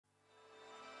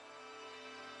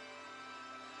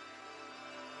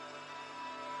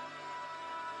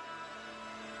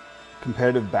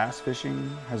Competitive bass fishing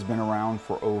has been around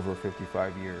for over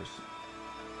 55 years.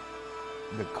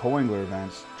 The co-angler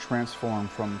events transformed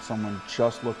from someone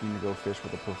just looking to go fish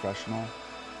with a professional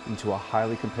into a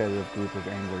highly competitive group of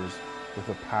anglers with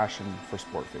a passion for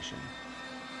sport fishing.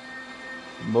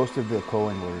 Most of the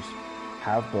co-anglers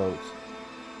have boats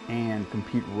and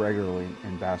compete regularly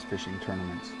in bass fishing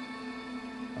tournaments.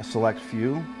 A select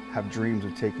few have dreams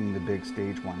of taking the big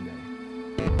stage one day.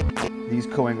 These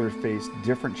co-anglers face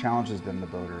different challenges than the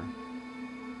boater.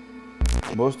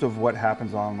 Most of what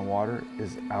happens on the water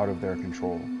is out of their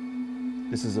control.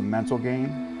 This is a mental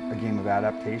game, a game of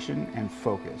adaptation and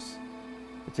focus.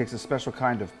 It takes a special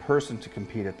kind of person to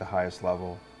compete at the highest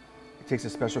level. It takes a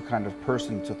special kind of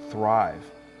person to thrive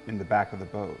in the back of the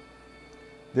boat.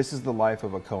 This is the life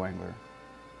of a co-angler,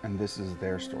 and this is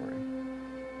their story.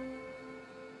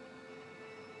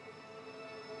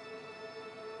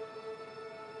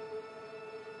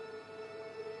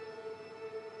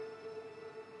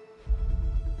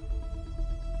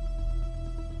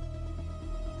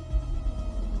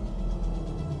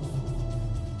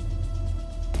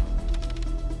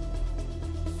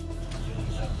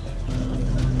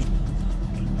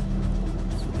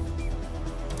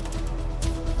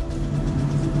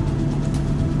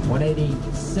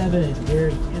 .187,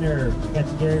 Gary Kinner.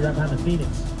 Got Gary right behind the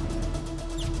Phoenix.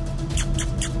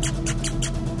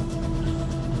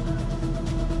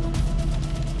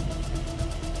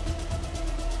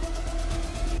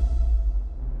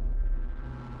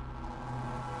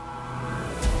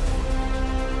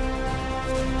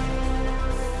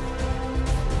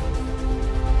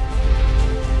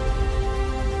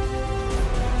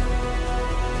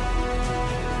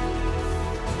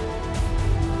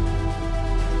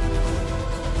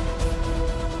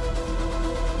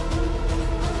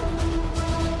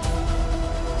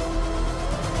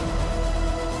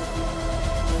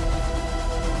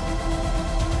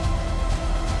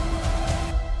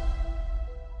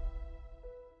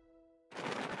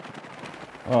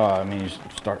 I mean, you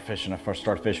start fishing. I first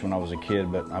started fishing when I was a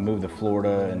kid, but I moved to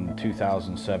Florida in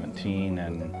 2017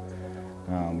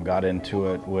 and got into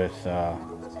it with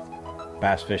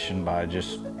bass fishing by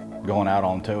just going out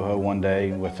on Toho one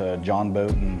day with a John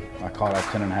boat, and I caught a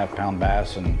 10.5-pound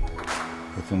bass, and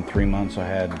within 3 months I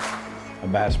had a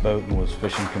bass boat and was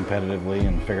fishing competitively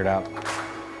and figured out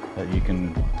that you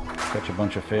can catch a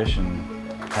bunch of fish and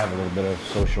have a little bit of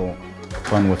social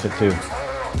fun with it too.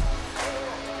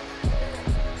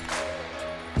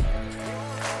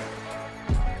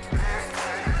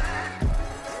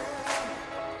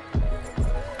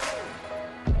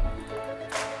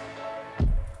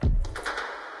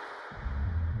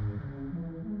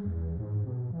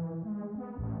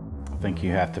 I think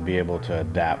you have to be able to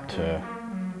adapt to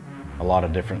a lot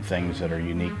of different things that are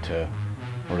unique to,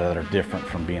 or that are different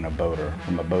from being a boater.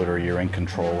 From a boater, you're in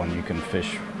control and you can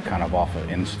fish kind of off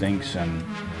of instincts, and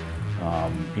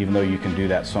even though you can do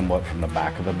that somewhat from the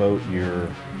back of the boat,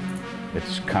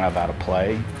 it's kind of out of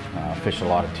play. Fish a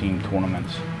lot of team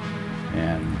tournaments,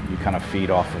 and you kind of feed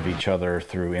off of each other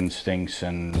through instincts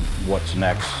and what's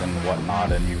next and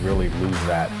whatnot, and you really lose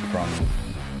that from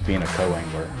being a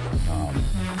co-angler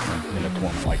in a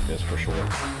tournament like this, for sure.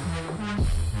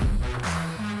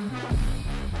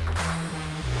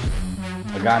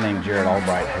 A guy named Jared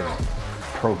Albright has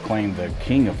proclaimed the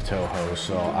king of Toho,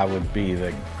 so I would be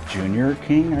the junior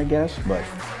king, I guess, but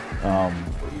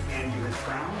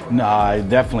no, I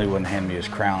definitely wouldn't hand me his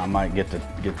crown. I might get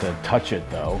to touch it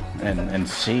though and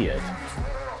see it.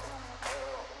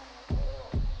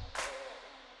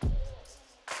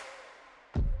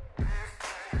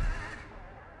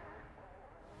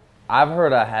 I've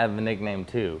heard I have a nickname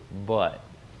too, but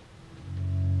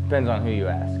depends on who you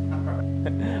ask.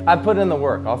 I put in the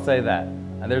work, I'll say that.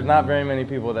 There's not very many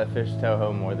people that fish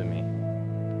Toho more than me.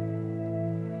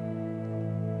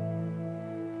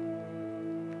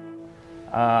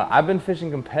 I've been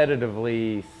fishing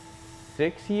competitively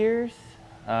 6 years.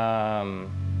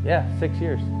 Yeah, 6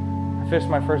 years. I fished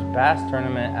my first bass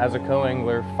tournament as a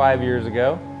co-angler 5 years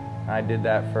ago. I did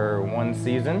that for 1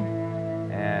 season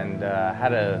and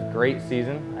had a great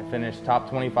season. I finished top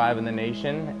 25 in the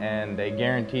nation, and they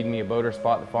guaranteed me a boater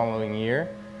spot the following year.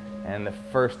 And the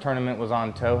first tournament was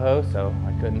on Toho, so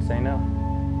I couldn't say no.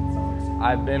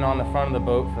 I've been on the front of the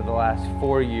boat for the last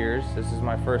 4 years. This is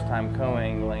my first time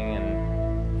co-angling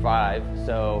in 5,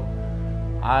 so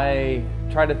I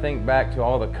try to think back to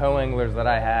all the co-anglers that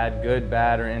I had, good,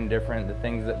 bad, or indifferent, the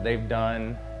things that they've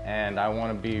done, and I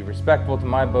want to be respectful to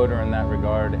my boater in that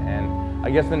regard. And I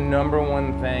guess the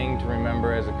 #1 thing to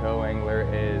remember as a co-angler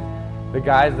is the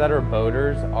guys that are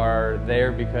boaters are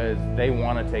there because they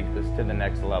want to take this to the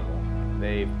next level.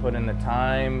 They've put in the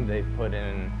time, they've put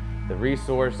in the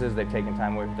resources, they've taken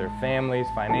time away from their families.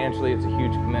 Financially, it's a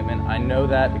huge commitment. I know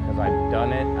that because I've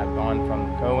done it. I've gone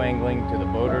from co-angling to the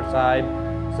boater side.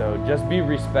 So just be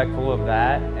respectful of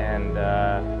that, and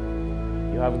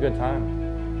you'll have a good time.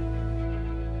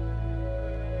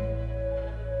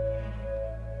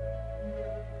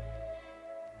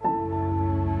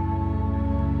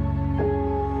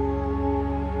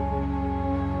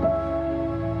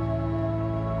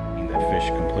 Fish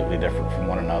completely different from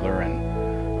one another, and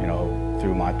you know,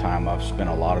 through my time I've spent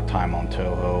a lot of time on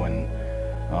Toho,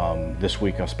 and this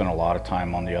week I've spent a lot of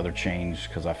time on the other chains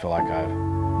because I feel like I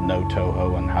know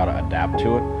Toho and how to adapt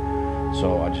to it.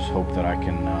 So I just hope that I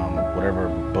can, whatever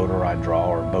boater I draw,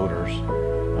 or boaters,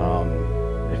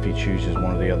 if he chooses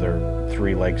one of the other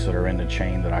 3 legs that are in the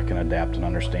chain, that I can adapt and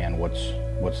understand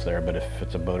what's there. But if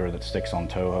it's a boater that sticks on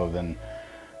Toho, then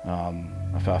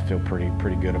I feel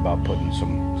pretty good about putting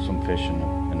some fish in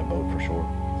the boat for sure.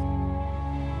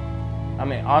 I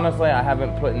mean, honestly, I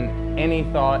haven't put any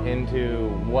thought into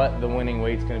what the winning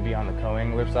weight's going to be on the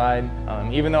co-angler side.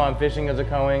 Even though I'm fishing as a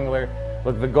co-angler,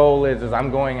 look, the goal is I'm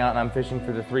going out and I'm fishing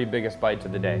for the 3 biggest bites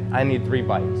of the day. I need 3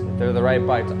 bites. If they're the right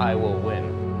bites, I will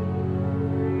win.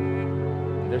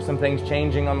 There's some things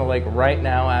changing on the lake right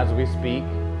now as we speak,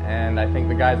 and I think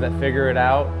the guys that figure it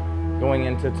out going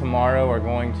into tomorrow are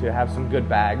going to have some good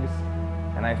bags.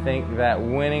 And I think that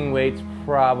winning weight's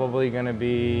probably going to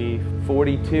be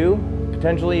 42,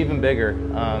 potentially even bigger.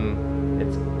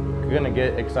 It's going to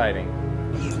get exciting.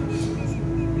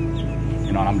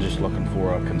 You know, I'm just looking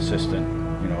for a consistent,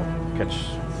 you know, catch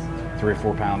 3 or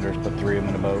 4 pounders, put 3 of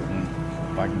them in a boat, and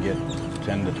if I can get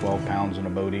 10 to 12 pounds in a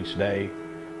boat each day,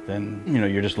 then, you know,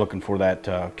 you're just looking for that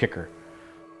kicker.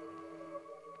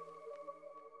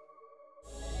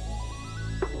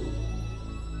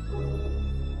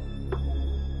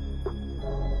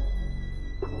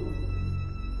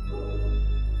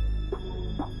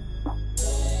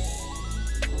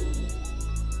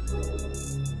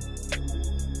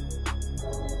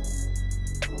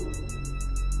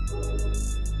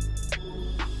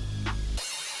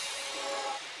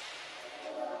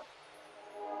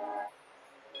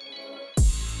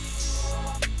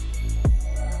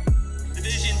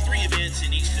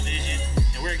 In each division,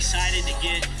 and we're excited to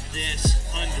get this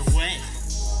underway.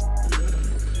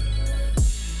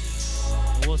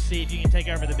 We'll see if you can take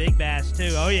over the big bass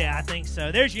too. Oh yeah, I think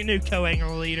so. There's your new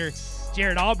co-angler leader,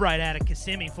 Jared Albright out of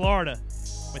Kissimmee, Florida,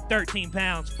 with 13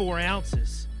 pounds, 4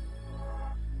 ounces.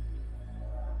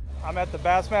 I'm at the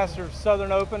Bassmaster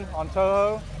Southern Open on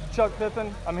Toho. Chuck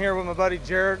Pippin. I'm here with my buddy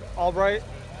Jared Albright,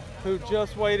 who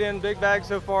just weighed in big bag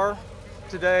so far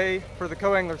today for the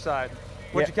co-angler side.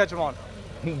 What'd you catch him on?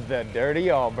 The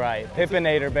dirty Albright.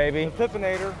 Pippinator, baby. The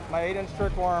Pippinator, my 8-inch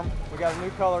trick worm. We got a new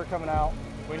color coming out.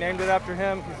 We named it after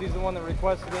him because he's the one that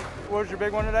requested it. What was your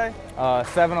big one today?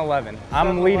 7-11.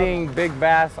 I'm leading big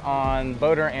bass on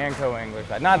boater and co-angler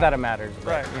side. Not that it matters. But,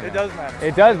 right, you know. It does matter.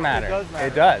 It does matter. It does matter.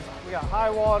 It does. We got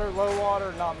high water, low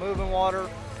water, not moving water.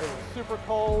 It was super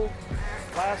cold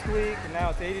last week, and now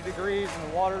it's 80 degrees,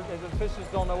 and the water, the fish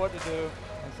just don't know what to do.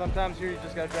 And sometimes here you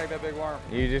just gotta drag that big worm.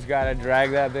 You just gotta drag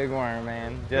that big worm,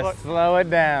 man. Just slow it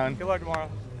down. Good luck tomorrow.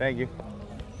 Thank you.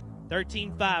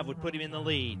 13.5 would put him in the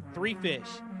lead. 3 fish,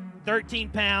 13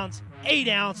 pounds, 8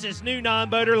 ounces. New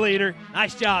non-boater leader.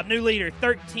 Nice job, new leader,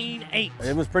 13.8.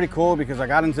 It was pretty cool because I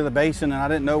got into the basin and I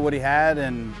didn't know what he had,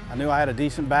 and I knew I had a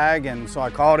decent bag, and so I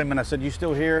called him and I said, "You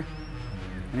still here?"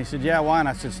 And he said, "Yeah, why?" And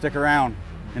I said, "Stick around."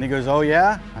 And he goes, "Oh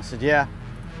yeah?" I said, "Yeah."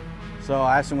 So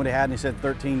I asked him what he had, and he said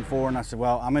 13.4, and I said,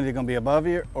 "Well, I'm either gonna be above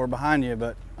you or behind you,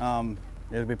 but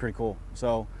it'll be pretty cool."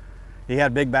 So he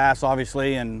had big bass,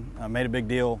 obviously, and made a big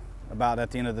deal about,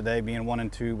 at the end of the day, being 1 and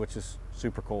 2, which is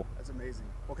super cool. That's amazing.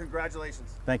 Well,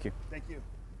 congratulations. Thank you. Thank you.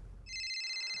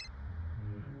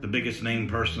 The biggest named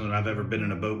person that I've ever been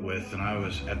in a boat with, and I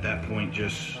was at that point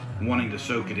just wanting to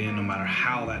soak it in no matter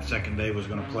how that second day was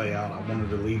going to play out. I wanted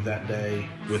to leave that day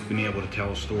with being able to tell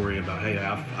a story about, hey,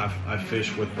 I've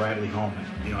fished with Bradley Hallman.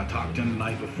 You know, I talked to him the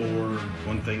night before,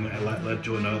 one thing led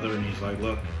to another, and he's like,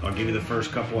 "Look, I'll give you the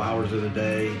first couple hours of the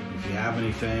day. If you have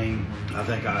anything," I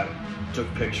think I took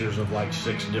pictures of like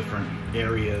 6 different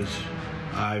areas.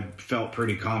 I felt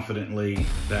pretty confidently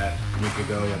that we could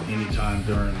go at any time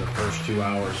during the first 2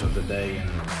 hours of the day and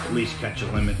at least catch a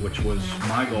limit, which was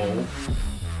my goal.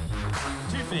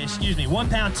 2 fish, 1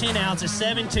 pound, 10 ounces,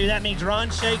 7.2. That means Ron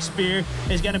Shakespeare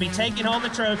is going to be taking home the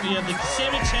trophy of the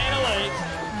Kissimmee Chain of Lake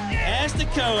as the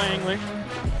co-angler.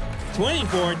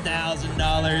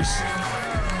 $24,000.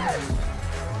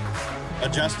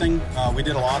 adjusting. We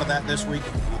did a lot of that this week.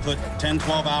 We put 10,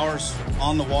 12 hours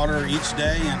on the water each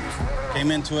day and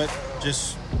came into it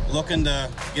just looking to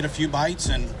get a few bites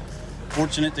and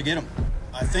fortunate to get them.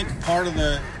 I think part of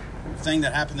the thing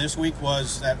that happened this week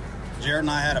was that Jared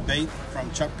and I had a bait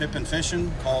from Chuck Pippin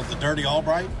Fishing called the Dirty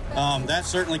Albright. That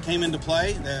certainly came into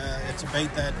play. It's a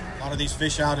bait that a lot of these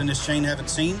fish out in this chain haven't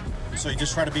seen. So you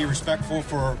just try to be respectful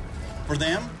for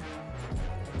them.